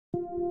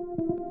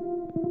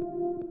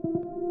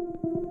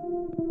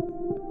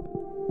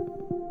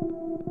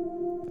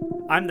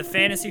I'm the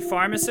fantasy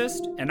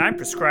pharmacist, and I'm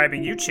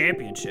prescribing you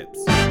championships.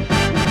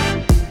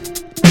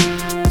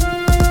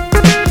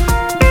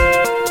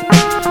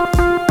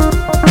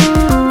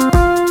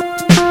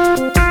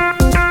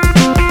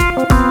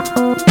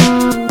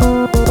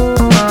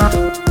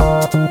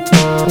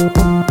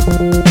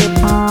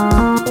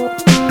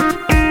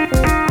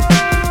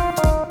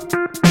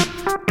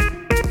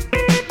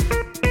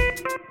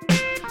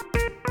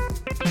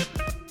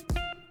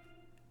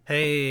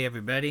 Hey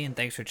everybody, and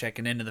thanks for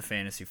checking into the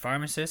Fantasy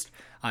Pharmacist.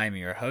 I am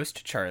your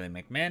host, Charlie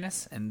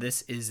McManus, and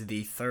this is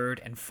the third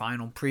and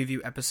final preview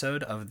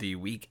episode of the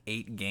Week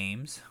 8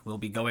 games. We'll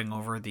be going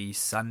over the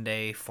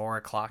Sunday 4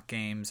 o'clock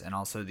games and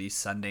also the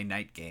Sunday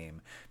night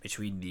game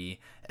between the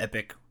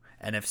epic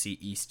NFC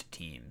East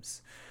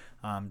teams.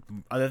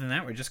 Other than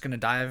that, we're just going to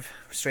dive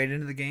straight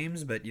into the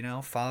games, but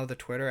follow the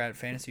Twitter at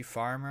Fantasy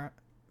Pharma,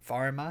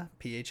 Pharma,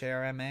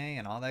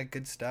 and all that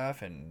good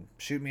stuff, and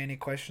shoot me any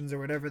questions or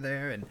whatever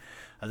there. And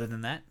other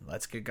than that,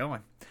 let's get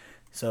going.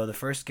 So the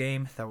first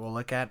game that we'll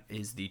look at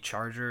is the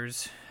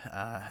Chargers,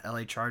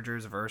 LA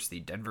Chargers versus the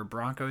Denver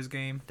Broncos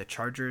game. The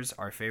Chargers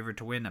are favored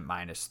to win at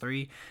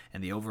 -3,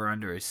 and the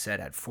over-under is set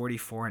at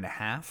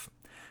 44.5.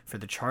 For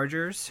the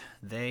Chargers,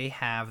 they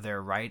have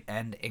their right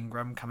end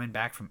Ingram coming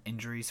back from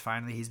injuries.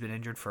 Finally, he's been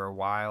injured for a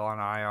while on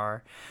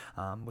IR,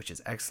 which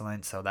is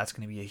excellent. So that's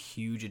going to be a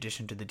huge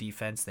addition to the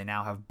defense. They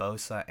now have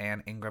Bosa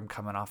and Ingram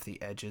coming off the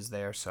edges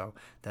there. So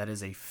that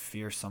is a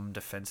fearsome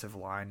defensive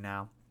line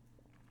now.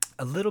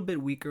 A little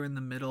bit weaker in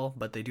the middle,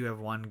 but they do have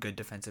one good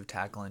defensive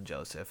tackle in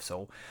Joseph.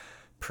 So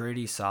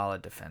pretty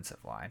solid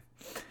defensive line.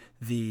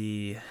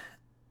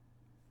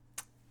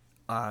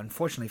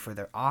 Unfortunately for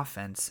their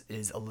offense,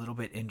 is a little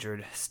bit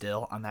injured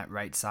still on that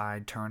right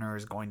side. Turner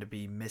is going to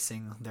be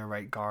missing their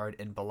right guard,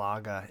 and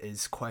Balaga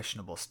is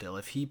questionable still.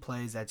 If he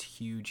plays, that's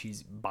huge.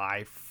 He's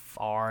by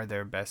far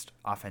their best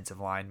offensive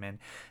lineman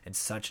and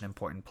such an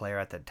important player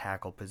at the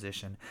tackle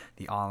position,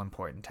 the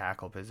all-important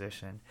tackle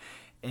position.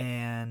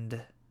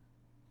 And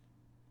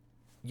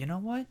you know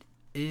what?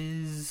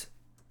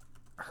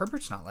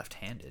 Herbert's not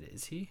left-handed,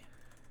 is he?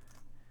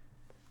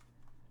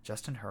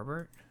 Justin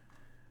Herbert?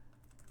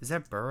 Is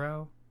that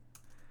Burrow?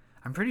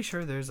 I'm pretty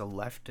sure there's a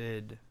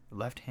left-handed...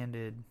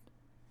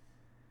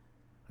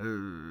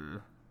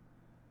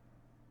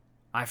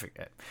 I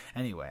forget.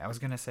 Anyway, I was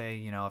going to say,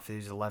 if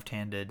there's a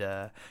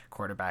left-handed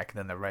quarterback,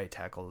 then the right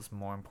tackle is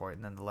more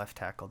important than the left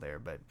tackle there.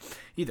 But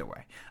either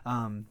way,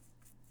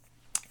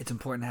 it's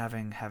important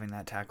having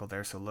that tackle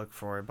there, so look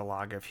for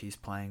Balaga if he's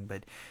playing.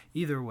 But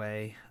either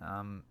way,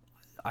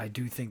 I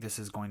do think this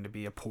is going to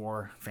be a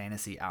poor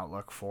fantasy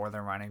outlook for the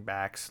running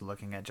backs,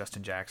 looking at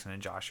Justin Jackson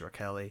and Joshua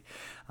Kelly.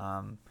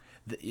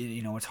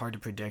 It's hard to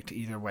predict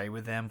either way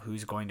with them,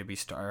 who's going to be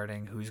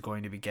starting, who's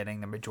going to be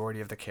getting the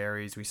majority of the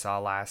carries. We saw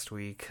last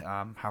week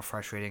how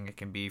frustrating it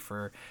can be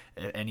for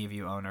any of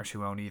you owners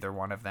who own either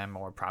one of them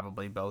or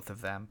probably both of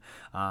them.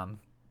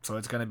 So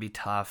it's going to be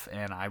tough,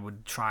 and I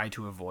would try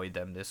to avoid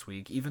them this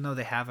week. Even though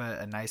they have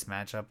a nice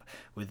matchup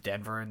with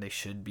Denver, and they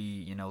should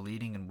be,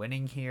 leading and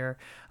winning here,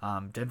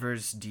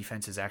 Denver's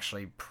defense is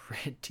actually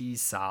pretty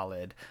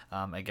solid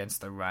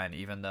against the run,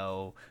 even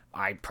though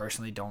I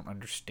personally don't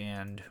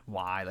understand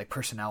why. Like,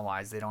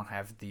 personnel-wise, they don't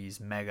have these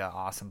mega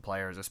awesome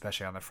players,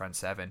 especially on the front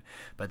seven,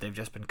 but they've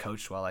just been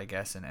coached well, I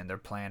guess, and they're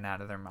playing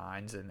out of their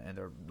minds, and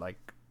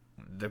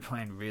they're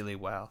playing really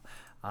well.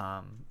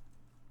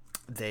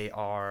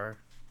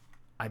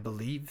 I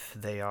believe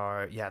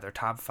they're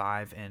top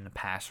 5 in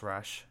pass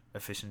rush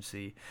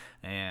efficiency,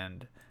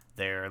 and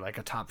they're like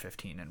a top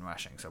 15 in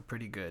rushing, so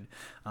pretty good.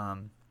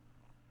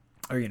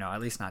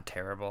 At least not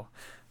terrible.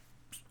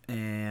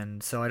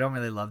 And so I don't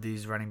really love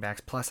these running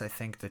backs. Plus, I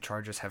think the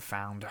Chargers have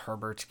found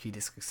Herbert's key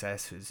to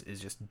success is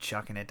just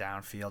chucking it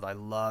downfield. I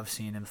love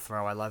seeing him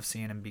throw. I love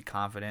seeing him be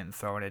confident and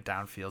throwing it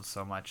downfield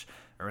so much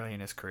early in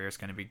his career. Is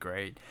going to be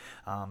great.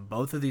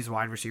 Both of these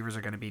wide receivers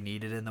are going to be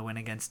needed in the win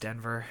against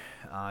Denver.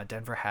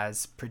 Denver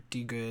has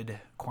pretty good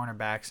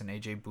cornerbacks in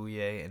A.J.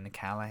 Bouye and the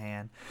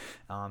Callahan.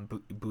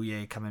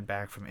 Bouye coming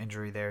back from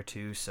injury there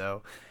too,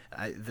 so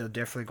they're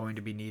definitely going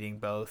to be needing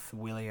both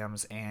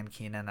Williams and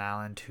Keenan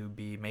Allen to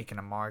be making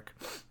a mark.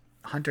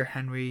 Hunter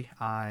Henry,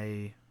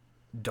 I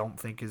don't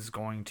think is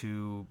going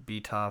to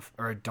be tough,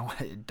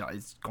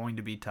 it's going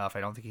to be tough. I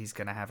don't think he's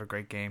going to have a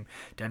great game.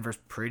 Denver's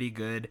pretty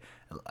good,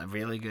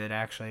 really good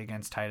actually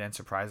against tight ends,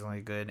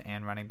 surprisingly good,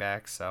 and running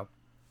backs. So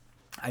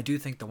I do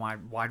think the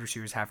wide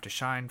receivers have to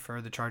shine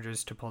for the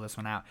Chargers to pull this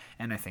one out,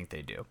 and I think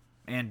they do.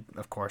 And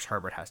of course,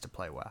 Herbert has to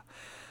play well.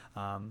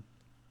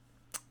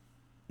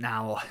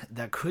 Now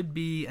that could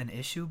be an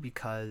issue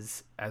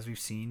because, as we've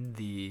seen,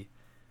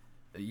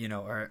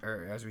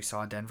 as we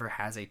saw, Denver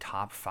has a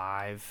top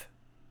 5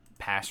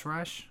 pass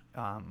rush,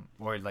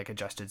 or like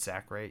adjusted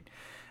sack rate,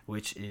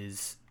 which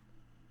is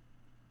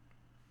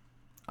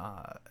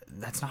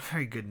that's not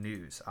very good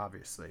news,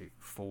 obviously,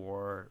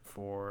 for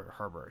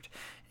Herbert.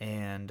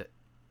 And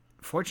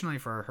fortunately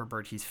for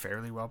Herbert, he's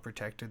fairly well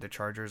protected. The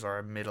Chargers are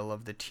a middle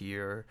of the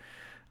tier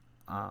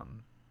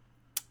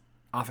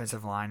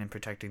offensive line and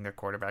protecting their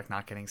quarterback,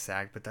 not getting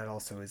sacked, but that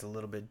also is a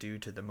little bit due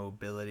to the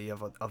mobility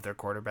of their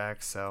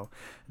quarterback. So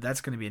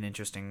that's going to be an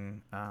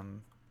interesting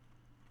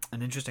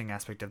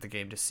aspect of the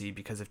game to see,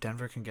 because if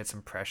Denver can get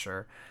some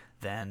pressure,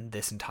 then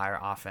this entire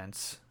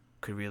offense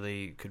could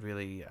really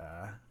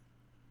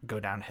go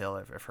downhill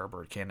if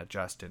Herbert can't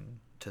adjust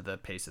to the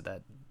pace of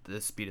the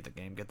speed of the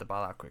game, get the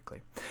ball out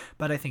quickly.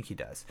 But I think he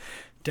does.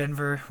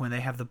 Denver, when they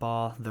have the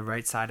ball, the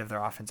right side of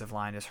their offensive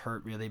line is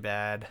hurt really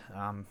bad.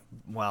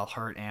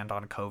 Hurt and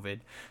on COVID.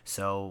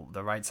 So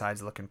the right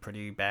side's looking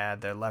pretty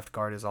bad. Their left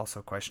guard is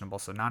also questionable,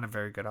 so not a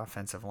very good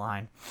offensive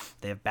line.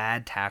 They have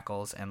bad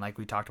tackles, and like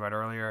we talked about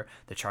earlier,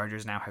 the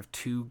Chargers now have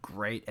 2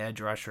 great edge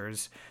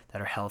rushers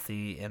that are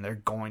healthy, and they're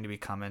going to be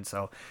coming.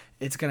 So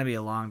it's going to be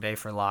a long day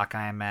for LAC,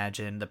 I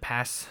imagine. The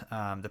pass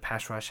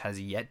rush has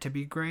yet to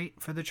be great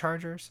for the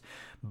Chargers,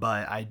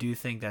 but I do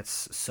think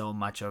that's so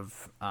much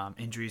of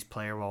injuries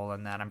play a role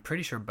in that. I'm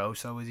pretty sure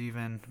Bosa was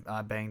even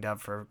banged up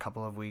for a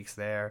couple of weeks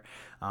there.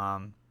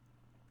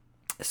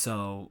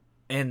 So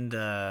I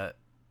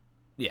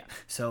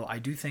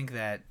do think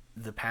that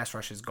the pass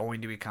rush is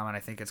going to be coming. I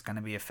think it's going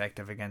to be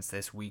effective against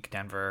this weak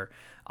Denver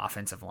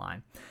offensive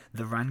line.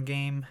 The run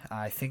game,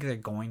 I think they're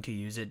going to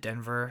use it,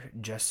 Denver,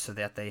 just so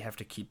that they have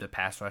to keep the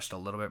pass rush a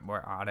little bit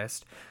more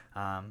honest.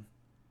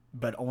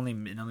 But only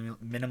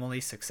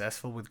minimally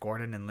successful with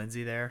Gordon and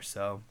Lindsey there.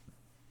 So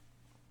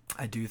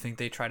I do think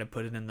they try to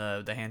put it in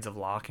the hands of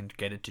LAC and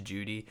get it to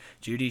Jeudy.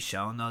 Judy's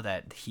shown, though,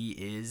 that he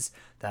is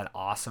that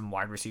awesome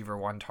wide receiver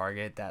 1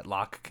 target that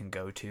LAC can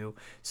go to.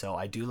 So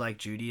I do like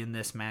Jeudy in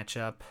this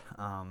matchup.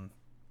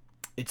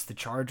 It's the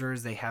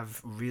Chargers. They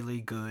have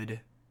really good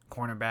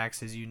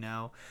cornerbacks, as you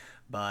know,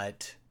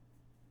 but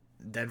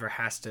Denver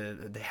have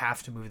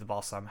to move the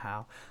ball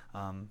somehow.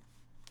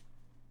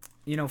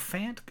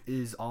 Fant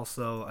is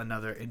also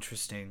another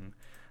interesting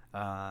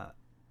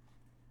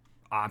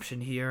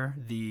option here.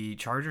 The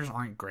Chargers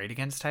aren't great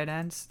against tight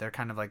ends. They're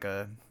kind of like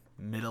they're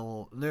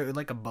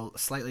like a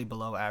slightly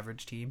below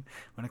average team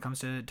when it comes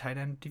to tight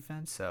end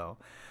defense. So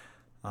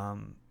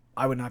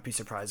I would not be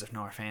surprised if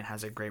Noah Fant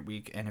has a great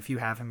week, and if you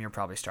have him, you're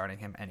probably starting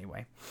him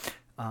anyway.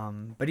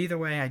 But either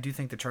way, I do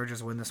think the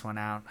Chargers win this one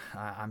out.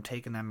 I'm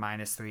taking them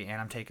 -3,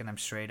 and I'm taking them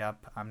straight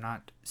up. I'm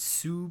not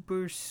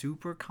super,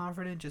 super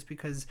confident just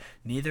because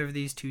neither of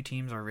these two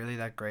teams are really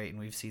that great, and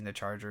we've seen the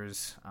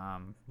Chargers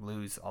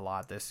lose a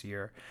lot this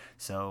year.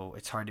 So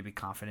it's hard to be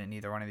confident in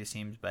either one of these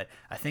teams. But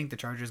I think the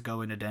Chargers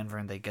go into Denver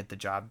and they get the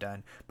job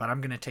done. But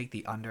I'm going to take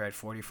the under at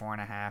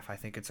 44.5. I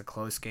think it's a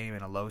close game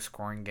and a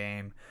low-scoring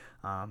game.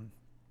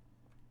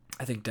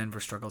 I think Denver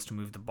struggles to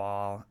move the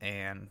ball,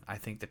 and I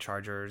think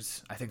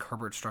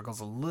Herbert struggles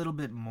a little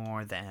bit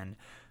more than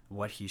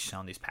what he's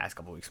shown these past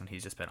couple weeks when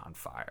he's just been on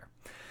fire.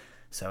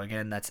 So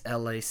again, that's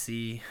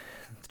LAC,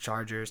 the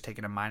Chargers,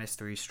 taking a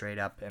 -3 straight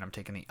up, and I'm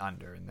taking the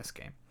under in this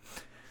game.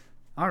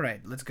 All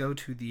right, let's go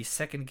to the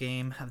second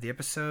game of the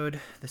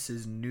episode. This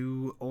is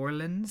New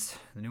Orleans,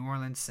 the New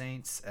Orleans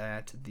Saints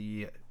at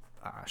the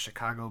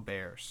Chicago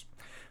Bears.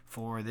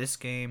 For this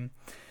game,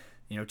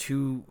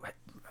 two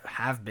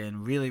have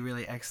been really,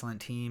 really excellent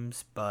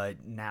teams,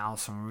 but now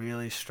some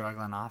really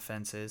struggling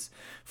offenses.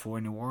 For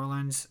New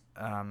Orleans,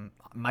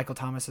 Michael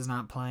Thomas is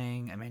not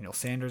playing, Emmanuel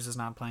Sanders is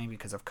not playing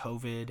because of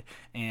COVID,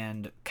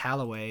 and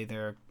Callaway,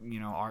 they're,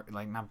 are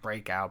like not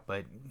breakout,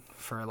 but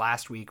for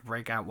last week,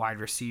 breakout wide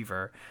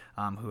receiver,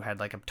 who had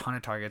like a ton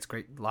of targets,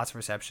 lots of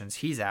receptions,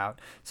 he's out.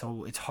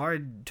 So it's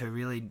hard to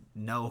really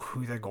know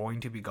who they're going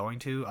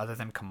to other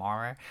than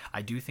Kamara.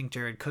 I do think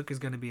Jared Cook is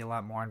going to be a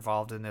lot more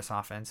involved in this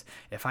offense.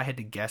 If I had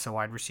to guess a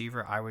wide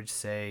receiver, I would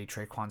say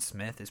Traquan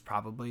Smith is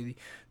probably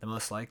the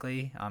most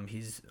likely.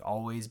 He's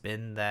always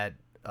been that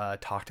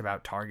talked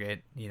about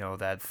target,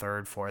 that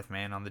 3rd, 4th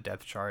man on the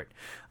depth chart.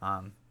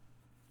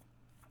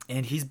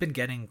 And he's been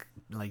getting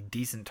like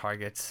decent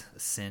targets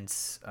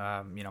since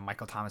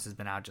Michael Thomas has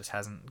been out, just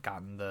hasn't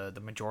gotten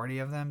the majority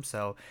of them.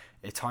 So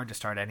it's hard to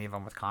start any of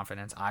them with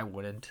confidence. I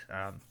wouldn't.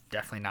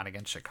 Definitely not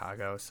against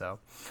Chicago. So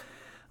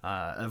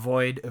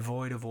avoid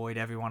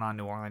everyone on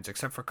New Orleans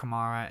except for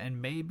Kamara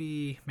and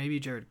maybe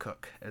Jared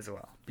Cook as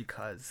well,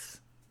 because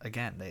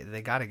again,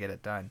 they got to get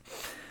it done.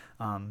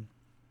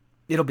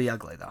 It'll be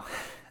ugly though,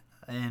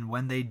 and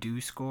when they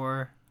do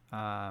score,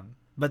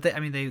 but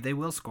they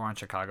will score on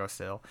Chicago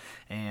still,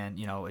 and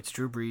it's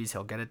Drew Brees.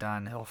 He'll get it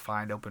done. He'll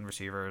find open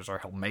receivers, or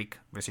he'll make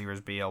receivers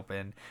be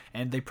open,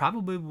 and they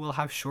probably will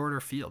have shorter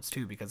fields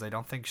too, because I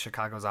don't think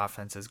Chicago's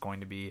offense is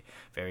going to be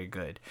very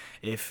good.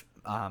 If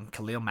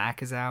Khalil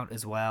Mack is out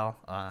as well,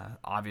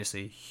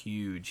 obviously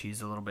huge.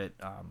 He's a little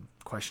bit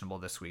questionable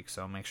this week,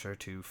 so make sure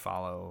to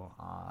follow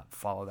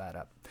that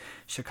up.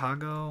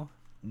 Chicago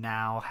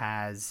now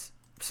has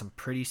some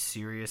pretty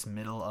serious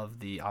middle of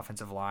the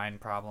offensive line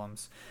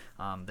problems.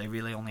 They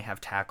really only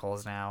have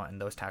tackles now, and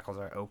those tackles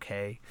are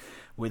okay.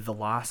 With the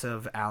loss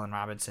of Allen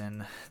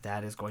Robinson,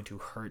 that is going to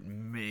hurt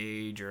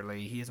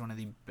majorly. He is one of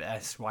the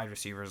best wide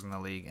receivers in the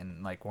league,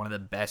 and like one of the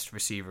best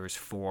receivers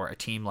for a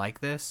team like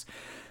this.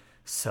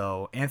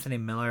 So Anthony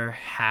Miller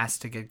has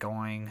to get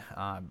going,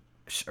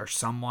 or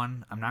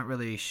someone. I'm not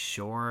really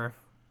sure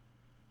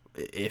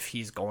if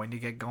he's going to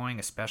get going,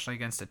 especially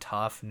against a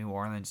tough New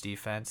Orleans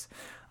defense.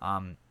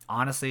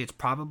 Honestly, it's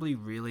probably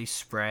really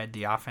spread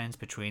the offense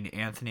between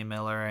Anthony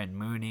Miller and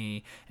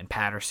Mooney and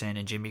Patterson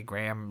and Jimmy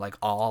Graham, like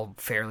all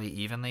fairly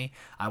evenly.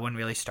 I wouldn't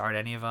really start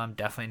any of them.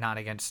 Definitely not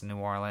against New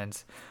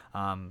Orleans.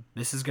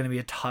 This is going to be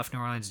a tough New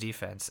Orleans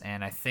defense,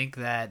 and I think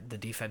that the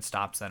defense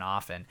stops them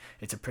often.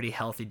 It's a pretty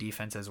healthy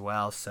defense as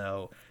well,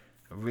 so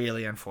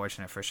really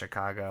unfortunate for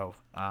Chicago.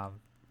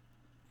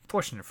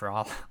 Fortunate for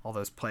all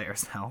those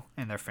players though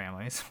and their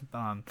families.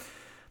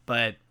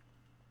 But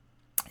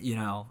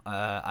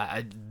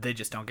they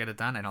just don't get it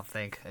done. I don't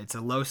think it's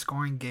a low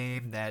scoring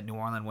game that New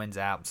Orleans wins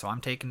out. So I'm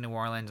taking New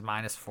Orleans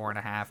minus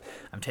 4.5.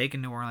 I'm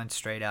taking New Orleans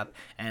straight up,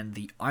 and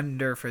the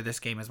under for this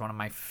game is one of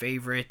my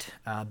favorite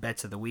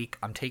bets of the week.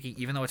 I'm taking,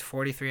 even though it's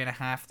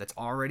 43.5, that's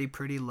already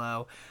pretty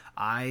low.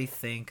 I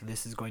think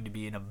this is going to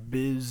be an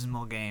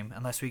abysmal game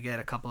unless we get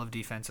a couple of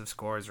defensive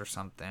scores or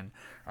something.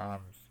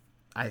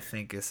 I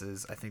think this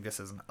is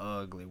an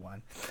ugly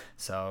one.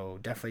 So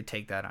definitely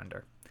take that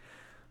under.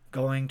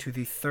 Going to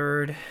the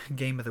third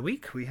game of the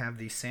week, we have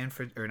the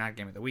not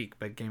game of the week,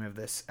 but game of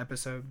this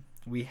episode.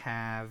 We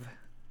have,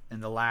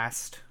 in the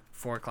last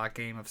 4 o'clock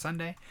game of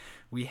Sunday,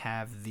 we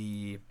have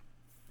the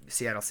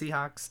Seattle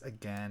Seahawks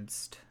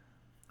against,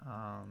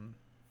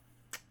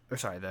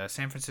 the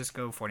San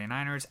Francisco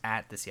 49ers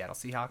at the Seattle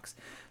Seahawks.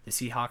 The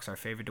Seahawks are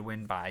favored to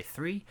win by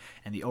 3,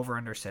 and the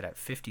over-under set at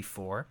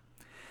 54.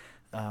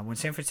 When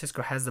San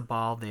Francisco has the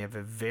ball, they have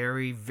a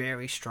very,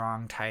 very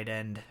strong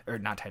tackles.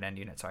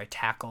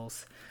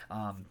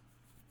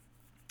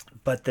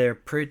 But they're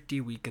pretty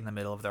weak in the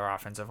middle of their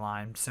offensive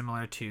line,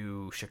 similar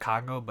to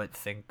Chicago, but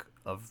think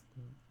of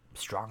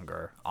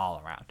stronger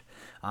all around.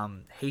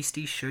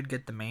 Hasty should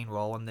get the main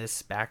role in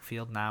this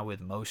backfield now with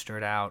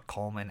Mostert out,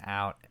 Coleman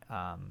out,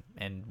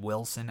 and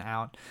Wilson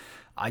out.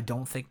 I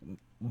don't think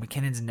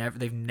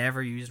they've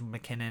never used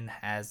McKinnon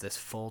as this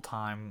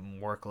full-time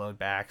workload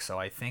back, so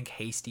I think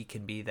Hasty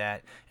can be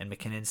that, and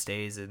McKinnon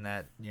stays in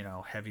that,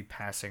 heavy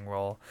passing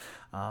role.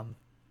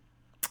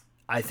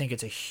 I think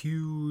it's a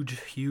huge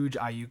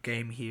Ayuk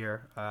game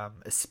here,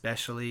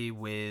 especially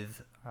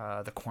with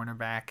the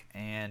cornerback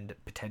and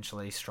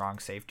potentially strong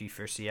safety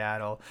for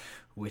Seattle,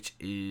 which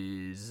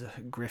is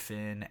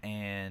Griffin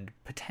and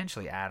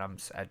potentially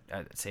Adams at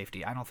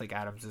safety. I don't think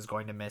Adams is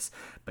going to miss,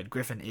 but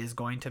Griffin is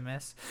going to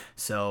miss.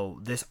 So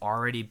this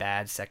already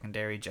bad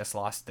secondary just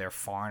lost their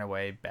far and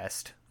away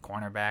best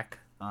cornerback,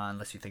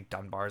 unless you think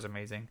Dunbar is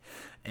amazing.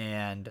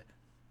 And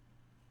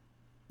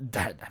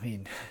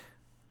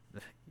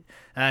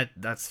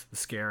that's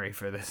scary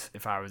for this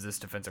if I was this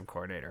defensive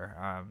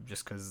coordinator,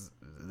 just because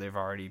they've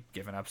already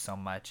given up so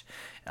much.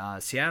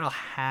 Seattle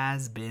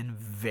has been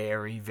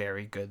very,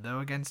 very good though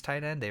against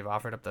tight end. They've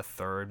offered up the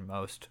third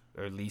most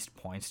or least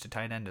points to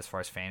tight end as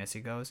far as fantasy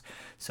goes,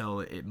 so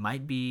it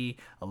might be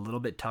a little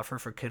bit tougher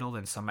for Kittle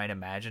than some might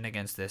imagine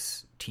against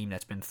this team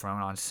that's been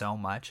thrown on so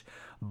much.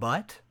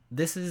 But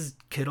this is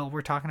Kittle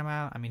we're talking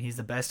about. I mean, he's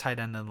the best tight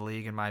end in the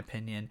league in my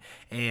opinion,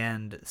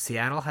 and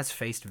Seattle has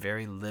faced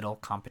very little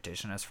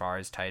competition as far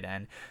as tight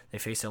end. They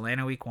faced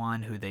Atlanta week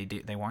 1, who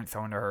they weren't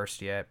throwing to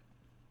Hurst yet.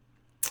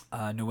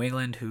 New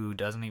England, who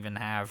doesn't even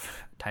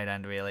have tight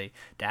end really.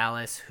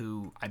 Dallas,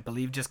 who I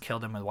believe just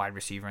killed him with wide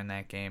receiver in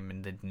that game,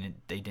 and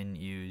they didn't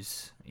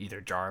use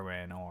either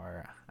Jarwin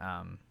or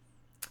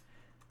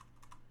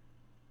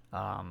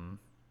oh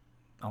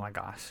my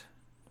gosh,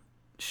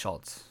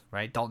 Schultz,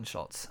 right? Dalton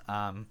Schultz.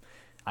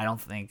 I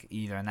don't think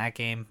either in that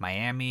game.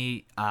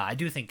 Miami, I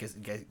do think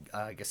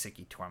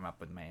Gesicki tore him up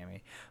with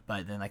Miami,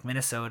 but then like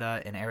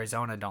Minnesota and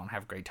Arizona don't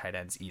have great tight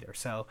ends either.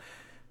 So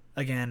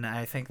again,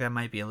 I think that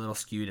might be a little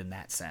skewed in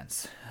that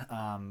sense.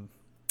 And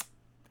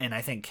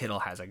I think Kittle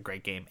has a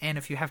great game. And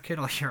if you have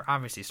Kittle, you're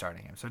obviously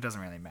starting him, so it doesn't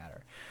really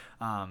matter.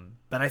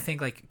 But I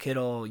think like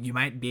Kittle, you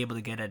might be able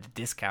to get at a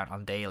discount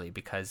on daily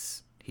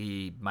because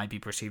he might be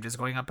perceived as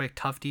going up a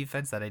tough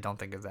defense that I don't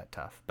think is that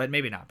tough. But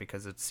maybe not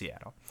because it's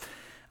Seattle.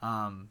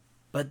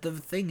 But the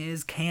thing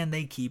is, can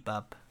they keep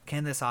up?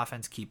 Can this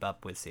offense keep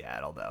up with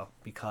Seattle, though?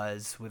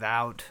 Because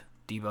without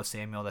Deebo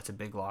Samuel, that's a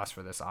big loss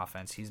for this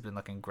offense. He's been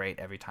looking great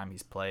every time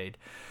he's played.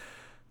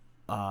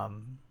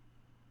 But,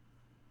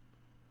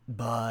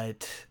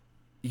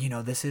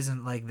 this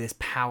isn't like this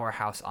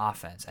powerhouse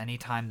offense.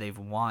 Anytime they've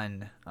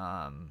won,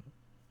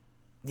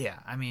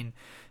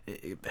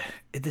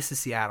 this is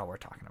Seattle we're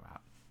talking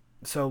about.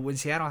 So when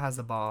Seattle has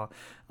the ball,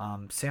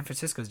 San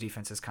Francisco's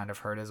defense is kind of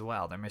hurt as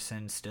well. They're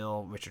missing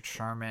still Richard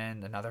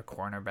Sherman, another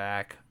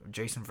cornerback.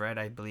 Jason Verrett,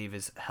 I believe,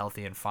 is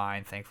healthy and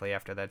fine, thankfully,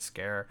 after that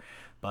scare.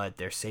 But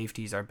their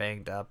safeties are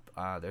banged up.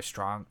 Their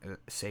strong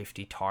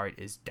safety Tart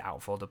is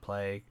doubtful to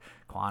play.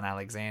 Quan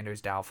Alexander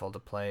is doubtful to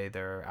play.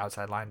 Their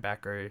outside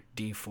linebacker,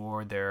 D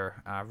Ford,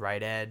 their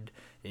right ed,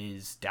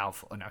 is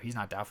doubtful. No, he's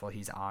not doubtful.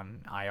 He's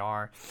on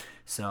IR.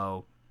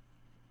 So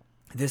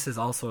this is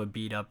also a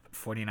beat-up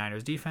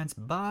 49ers defense,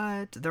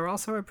 but they're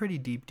also a pretty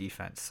deep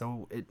defense,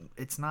 so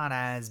it's not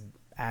as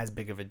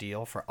big of a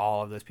deal for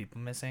all of those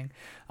people missing.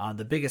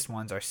 The biggest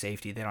ones are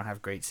safety. They don't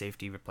have great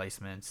safety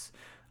replacements.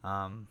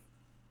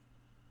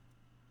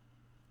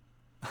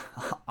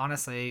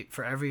 honestly,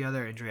 for every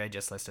other injury I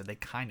just listed, they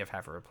kind of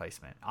have a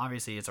replacement.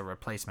 Obviously, it's a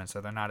replacement,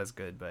 so they're not as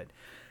good, but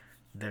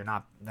they're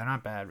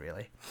not bad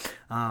really.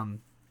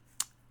 Um,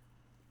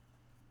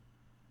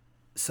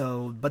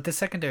 but the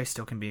secondary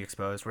still can be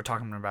exposed. We're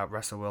talking about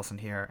Russell Wilson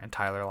here and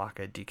Tyler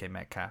Lockett, DK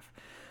Metcalf.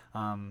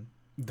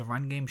 The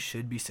run game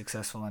should be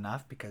successful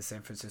enough because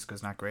San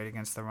Francisco's not great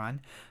against the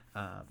run,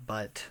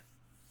 but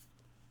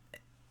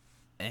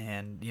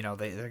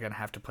they're going to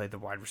have to play the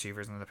wide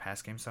receivers in the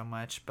pass game so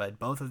much. But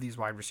both of these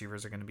wide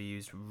receivers are going to be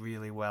used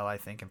really well, I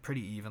think, and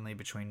pretty evenly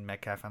between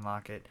Metcalf and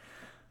Lockett.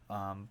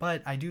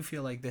 But I do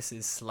feel like this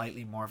is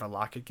slightly more of a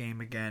Lockett game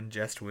again,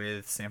 just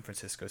with San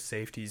Francisco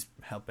safeties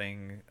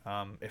helping,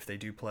 if they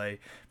do play,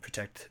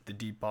 protect the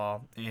deep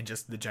ball and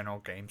just the general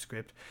game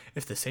script.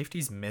 If the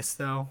safeties miss,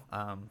 though,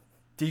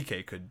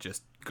 DK could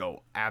just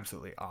go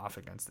absolutely off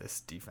against this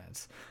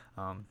defense.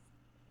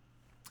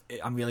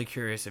 I'm really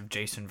curious if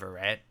Jason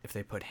Verrett, if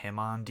they put him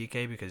on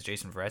DK, because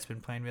Jason Verrett's been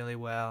playing really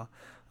well.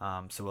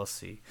 So we'll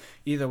see.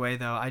 Either way,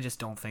 though, I just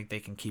don't think they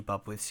can keep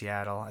up with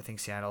Seattle. I think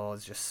Seattle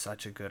is just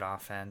such a good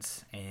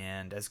offense,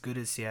 and as good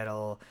as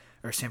Seattle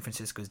or San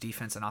Francisco's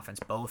defense and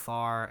offense both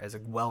are, as a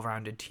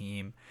well-rounded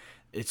team,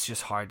 it's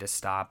just hard to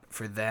stop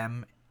for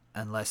them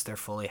unless they're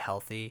fully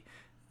healthy.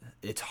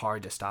 It's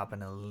hard to stop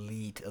an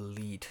elite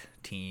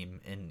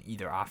team in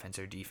either offense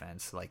or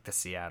defense like the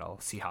Seattle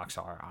Seahawks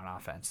are on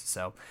offense.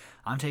 So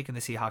I'm taking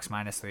the Seahawks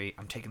 -3.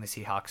 I'm taking the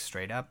Seahawks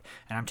straight up,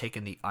 and I'm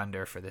taking the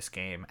under for this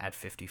game at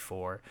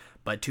 54.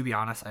 But to be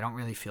honest, I don't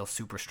really feel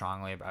super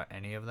strongly about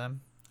any of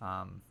them.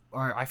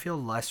 Or I feel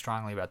less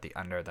strongly about the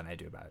under than I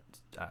do about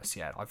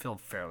Seattle. I feel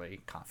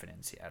fairly confident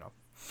in Seattle.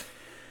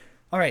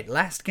 All right,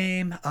 last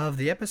game of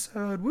the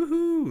episode.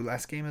 Woohoo!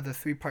 Last game of the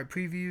 3-part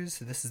previews.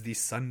 This is the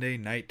Sunday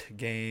night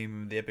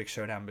game, the epic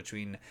showdown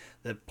between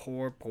the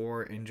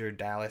poor injured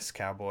Dallas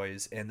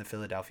Cowboys and the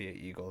Philadelphia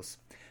Eagles.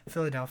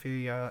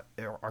 Philadelphia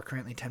are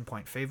currently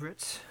 10-point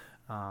favorites,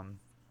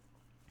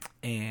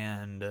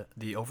 and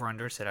the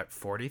over-under is set at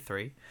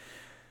 43.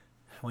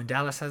 When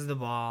Dallas has the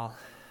ball,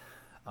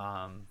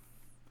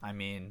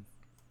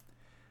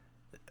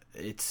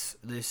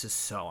 this is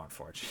so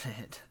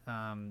unfortunate.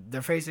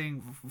 They're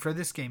facing, for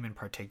this game in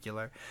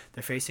particular,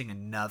 they're facing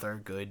another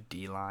good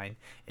D-line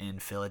in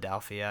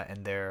Philadelphia,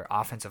 and their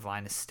offensive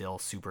line is still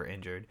super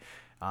injured.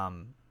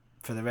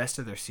 For the rest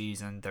of their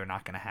season, they're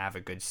not going to have a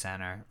good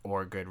center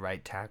or a good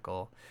right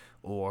tackle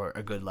or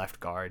a good left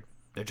guard.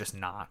 They're just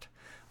not.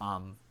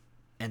 And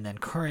then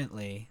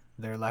currently,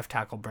 their left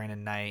tackle,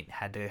 Brandon Knight,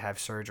 had to have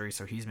surgery,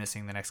 so he's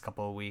missing the next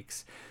couple of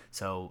weeks.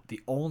 So the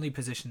only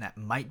position that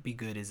might be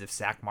good is if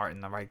Zach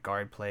Martin, the right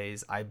guard,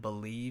 plays. I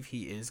believe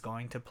he is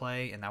going to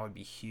play, and that would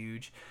be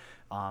huge,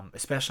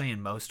 especially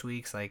in most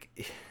weeks. Like,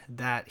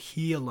 that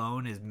he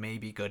alone is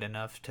maybe good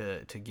enough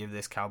to give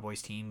this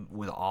Cowboys team,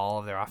 with all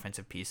of their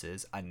offensive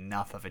pieces,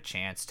 enough of a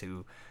chance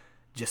to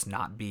just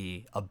not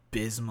be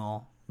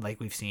abysmal like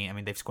we've seen. I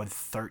mean, they've scored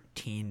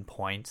 13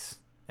 points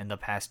in the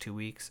past 2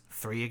 weeks,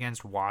 3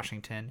 against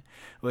Washington,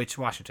 which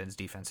Washington's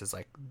defense is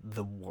like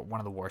one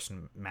of the worst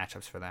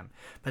matchups for them,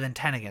 but then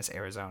 10 against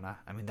Arizona.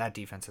 I mean, that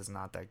defense is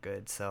not that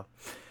good. So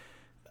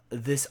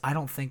I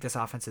don't think this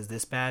offense is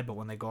this bad, but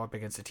when they go up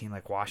against a team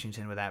like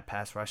Washington with that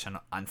pass rush, and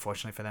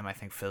unfortunately for them, I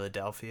think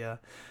Philadelphia,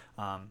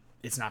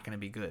 it's not going to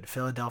be good.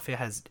 Philadelphia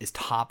is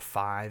top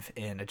 5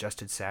 in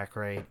adjusted sack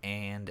rate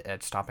and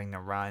at stopping the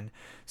run,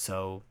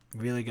 so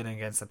really good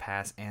against the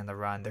pass and the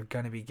run. They're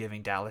going to be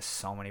giving Dallas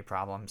so many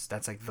problems.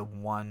 That's like the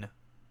one.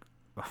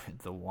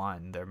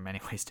 There are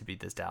many ways to beat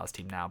this Dallas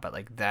team now, but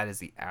like that is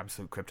the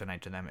absolute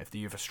kryptonite to them. If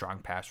you have a strong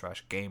pass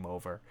rush, game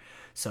over.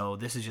 So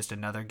this is just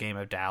another game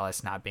of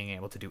Dallas not being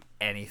able to do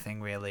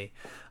anything really.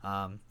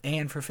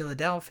 And for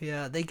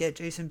Philadelphia, they get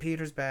Jason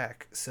Peters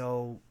back,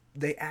 so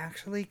they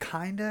actually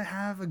kind of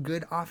have a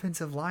good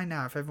offensive line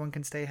now if everyone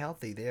can stay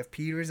healthy. They have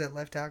Peters at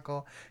left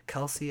tackle,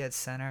 Kelsey at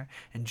center,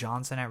 and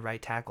Johnson at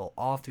right tackle.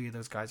 All 3 of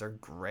those guys are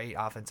great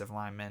offensive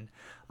linemen.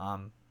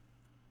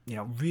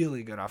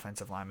 Really good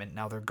offensive linemen.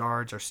 Now their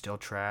guards are still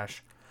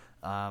trash.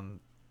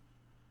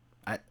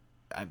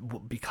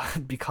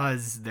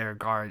 Because their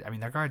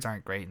guards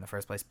aren't great in the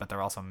first place, but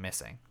they're also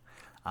missing.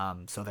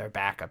 So their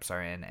backups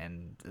are in,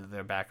 and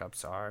their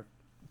backups are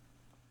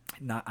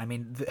not. I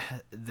mean,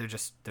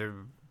 they're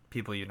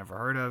people you've never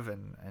heard of,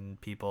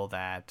 and people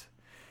that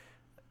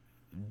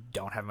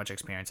don't have much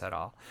experience at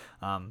all.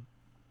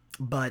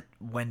 But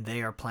when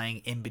they are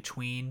playing in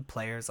between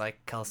players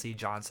like Kelsey,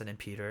 Johnson, and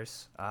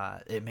Peters,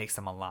 it makes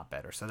them a lot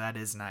better. So that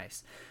is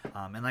nice.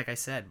 And like I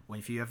said,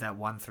 if you have that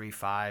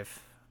 1-3-5,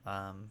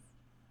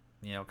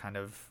 kind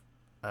of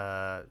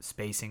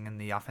spacing in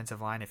the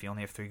offensive line, if you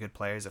only have 3 good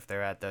players, if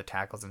they're at the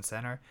tackles and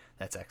center,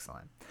 that's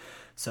excellent.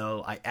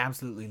 So I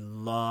absolutely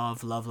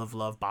love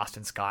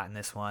Boston Scott in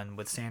this one.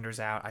 With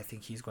Sanders out, I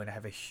think he's going to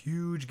have a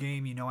huge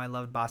game. I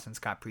loved Boston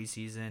Scott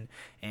preseason,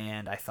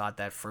 and I thought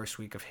that first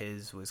week of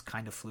his was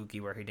kind of fluky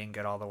where he didn't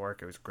get all the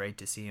work. It was great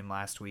to see him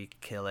last week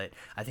kill it.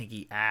 I think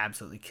he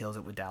absolutely kills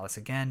it with Dallas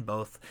again,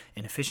 both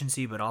in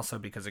efficiency but also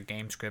because of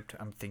game script.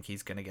 I think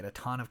he's going to get a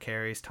ton of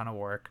carries, ton of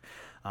work.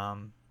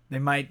 They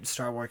might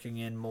start working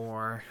in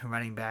more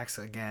running backs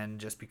again,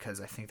 just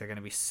because I think they're going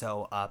to be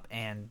so up,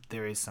 and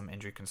there is some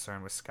injury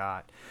concern with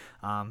Scott.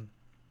 Travis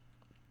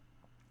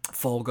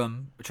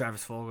Fulgham,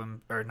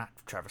 or not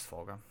Travis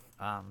Fulgham,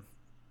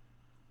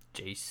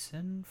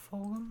 Jason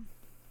Fulgham?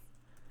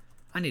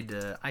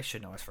 I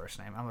should know his first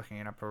name. I'm looking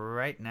it up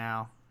right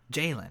now.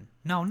 Jalen.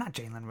 No, not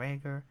Jalen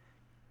Reagor.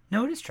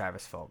 No, it is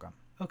Travis Fulgham.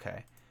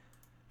 Okay.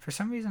 For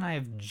some reason, I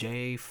have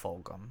J.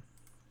 Fulgham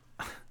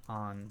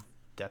on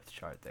depth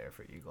chart there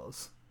for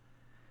Eagles.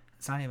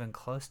 It's not even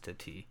close to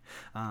T.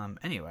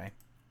 Anyway,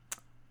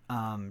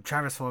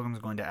 Travis Fulgham is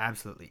going to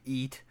absolutely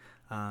eat.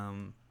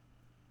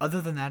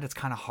 Other than that, it's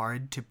kind of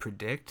hard to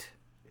predict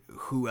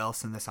who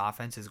else in this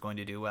offense is going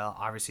to do well.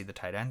 Obviously, the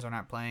tight ends are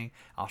not playing.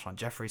 Alshon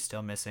Jeffrey's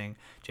still missing.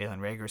 Jalen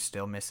Reagor's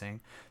still missing.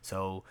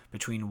 So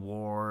between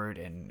Ward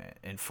and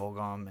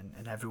Fulgham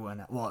and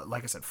everyone, well,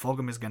 like I said,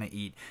 Fulgham is going to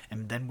eat.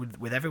 And then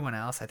with everyone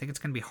else, I think it's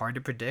going to be hard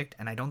to predict,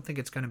 and I don't think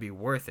it's going to be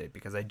worth it,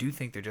 because I do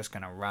think they're just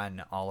going to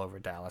run all over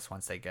Dallas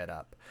once they get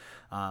up.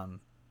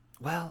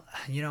 Well,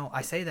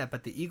 I say that,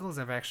 but the Eagles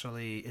have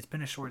actually, it's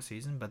been a short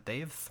season, but they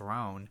have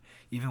thrown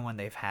even when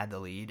they've had the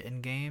lead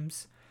in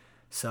games.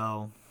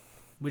 So,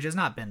 which has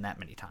not been that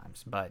many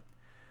times, but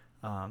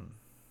and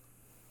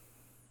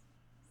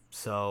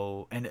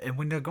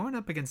when they're going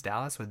up against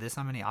Dallas with this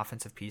many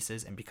offensive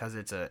pieces, and because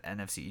it's a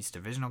NFC East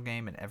divisional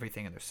game and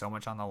everything, and there's so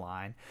much on the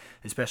line,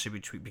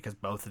 especially because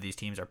both of these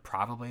teams are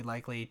probably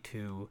likely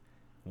to,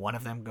 one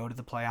of them, go to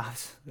the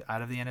playoffs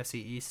out of the NFC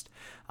East,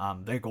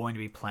 they're going to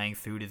be playing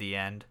through to the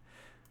end.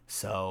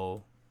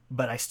 So,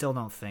 but I still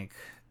don't think,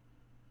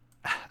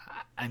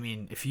 I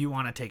mean, if you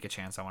want to take a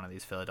chance on one of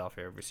these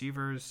Philadelphia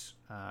receivers,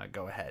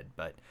 go ahead.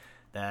 But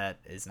that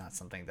is not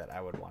something that I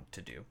would want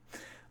to do.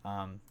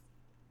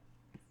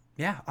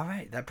 Yeah, all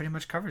right. That pretty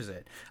much covers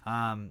it.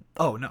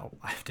 Oh, no,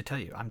 I have to tell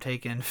you, I'm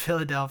taking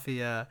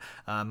Philadelphia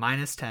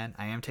 -10.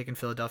 I am taking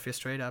Philadelphia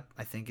straight up.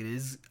 I think it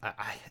is.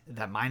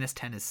 That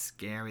 -10 is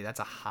scary. That's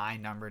a high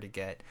number to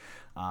get.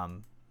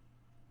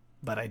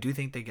 But I do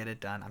think they get it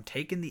done. I'm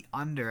taking the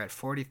under at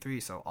 43.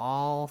 So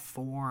all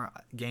 4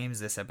 games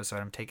this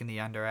episode, I'm taking the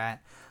under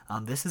at.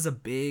 This is a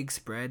big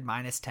spread,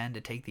 -10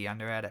 to take the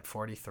under at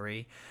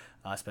 43,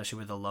 especially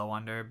with the low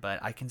under.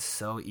 But I can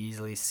so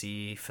easily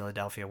see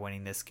Philadelphia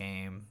winning this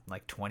game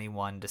like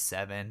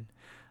 21-7,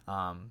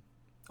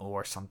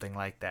 or something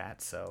like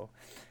that. So,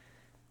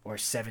 or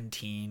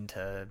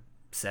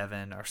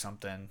 17-7 or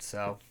something.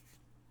 So.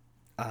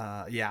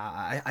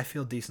 I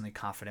feel decently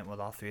confident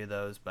with all 3 of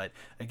those, but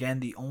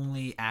again, the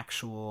only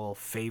actual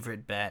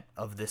favorite bet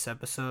of this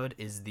episode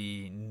is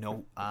the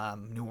New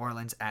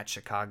Orleans at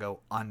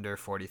Chicago under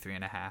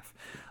 43.5.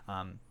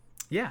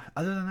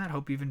 Other than that,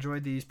 hope you've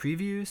enjoyed these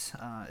previews.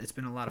 It's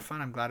been a lot of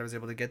fun. I'm glad I was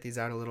able to get these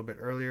out a little bit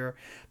earlier.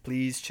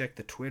 Please check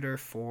the Twitter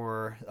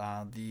for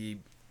the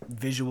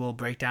visual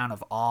breakdown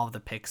of all of the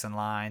picks and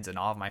lines and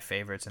all of my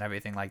favorites and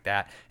everything like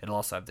that. It'll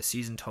also have the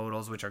season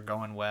totals, which are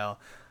going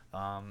well.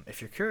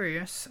 If you're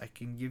curious, I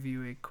can give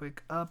you a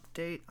quick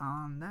update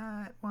on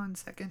that. 1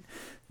 second.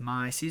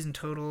 My season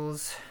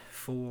totals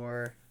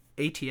for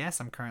ATS,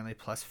 I'm currently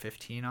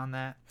 +15 on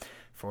that.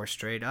 For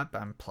straight up,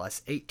 I'm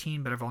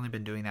 +18, but I've only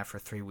been doing that for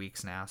 3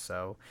 weeks now,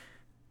 so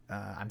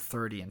I'm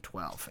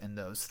 30-12 in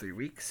those 3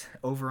 weeks.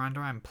 Over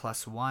under, I'm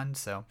 +1,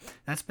 so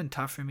that's been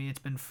tough for me. It's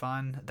been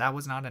fun. That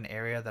was not an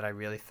area that I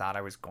really thought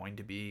I was going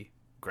to be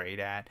great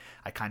at.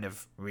 I kind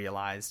of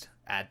realized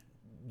at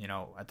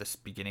the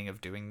beginning of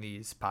doing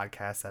these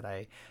podcasts that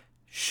I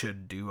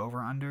should do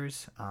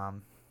over-unders.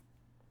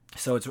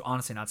 So it's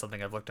honestly not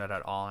something I've looked at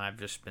all, and I've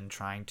just been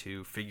trying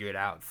to figure it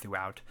out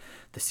throughout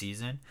the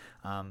season.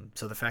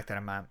 So the fact that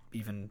I'm at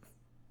even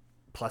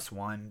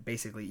 +1,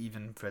 basically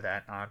even for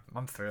that,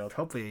 I'm thrilled.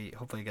 Hopefully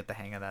get the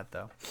hang of that,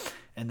 though.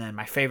 And then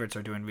my favorites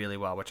are doing really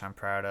well, which I'm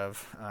proud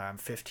of. I'm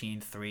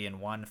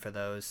 15-3-1 for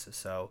those,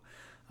 so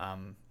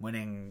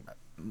winning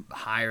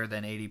higher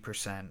than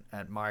 80%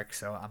 at mark,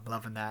 so I'm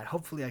loving that.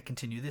 Hopefully I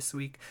continue this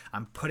week.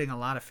 I'm putting a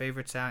lot of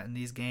favorites out in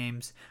these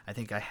games. I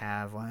think I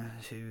have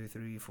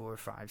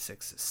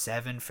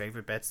 7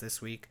 favorite bets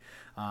this week.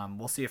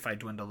 We'll see if I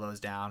dwindle those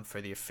down for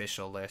the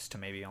official list to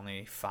maybe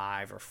only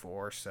 5 or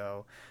 4,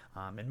 so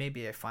and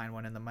maybe I find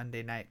one in the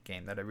Monday night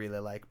game that I really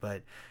like.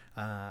 But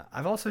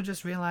I've also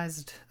just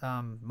realized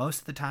most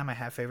of the time I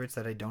have favorites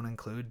that I don't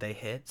include, they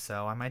hit,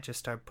 so I might just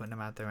start putting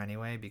them out there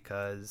anyway,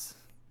 because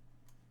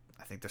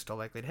I think they're still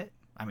likely to hit.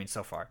 I mean,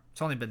 so far.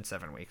 It's only been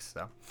 7 weeks,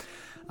 so.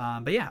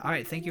 But yeah, all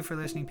right. Thank you for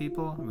listening,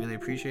 people. Really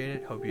appreciate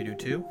it. Hope you do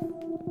too.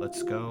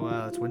 Let's go.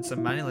 Let's win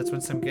some money. Let's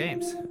win some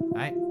games. All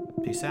right.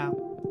 Peace out.